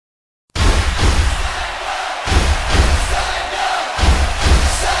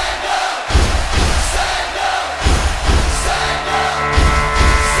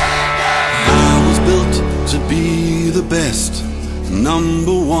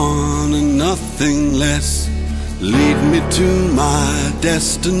on and nothing less. Lead me to my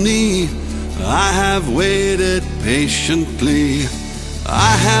destiny. I have waited patiently.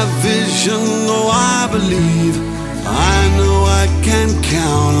 I have vision, oh I believe. I know I can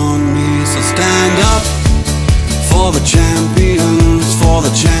count on me. So stand up for the champions, for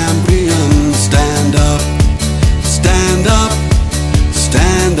the champions. Stand up, stand up,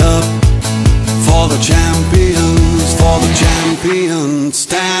 stand up for the champions, for the champions.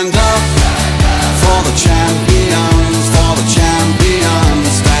 Stand up for the champions, for the champions.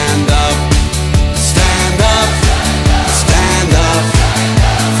 Stand up, stand up, stand up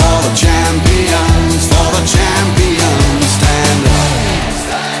for the champions, for the champions. Stand up,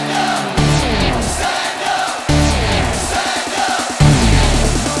 stand up, stand up, stand up.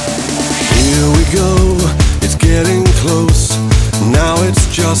 Here we go, it's getting close. Now it's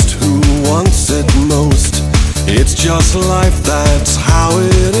just who wants it most. It's just life, that's how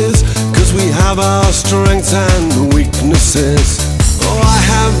it is. 'Cause we have our strengths and weaknesses. Oh, I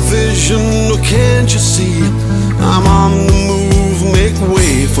have vision, oh can't you see? I'm on the move, make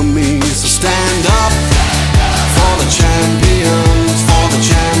way for me. So stand up for the champions, for the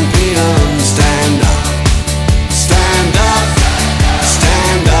champions. Stand up, stand up,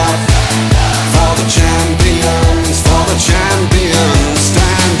 stand up for the champions, for the champions.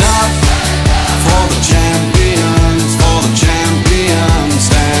 Stand up for the champions, for the champions.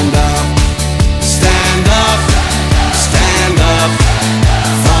 Stand up, stand up, stand up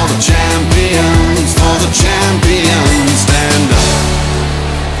for the champions, for the champions. Stand up.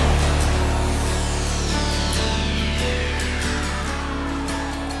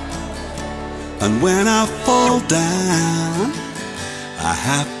 And when I fall down, I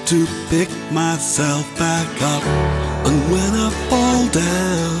have to pick myself back up. And when I fall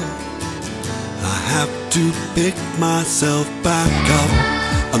down, I have to pick myself back up.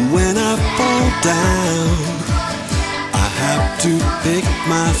 And when I fall down, I have to pick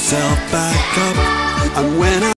myself back up. And when I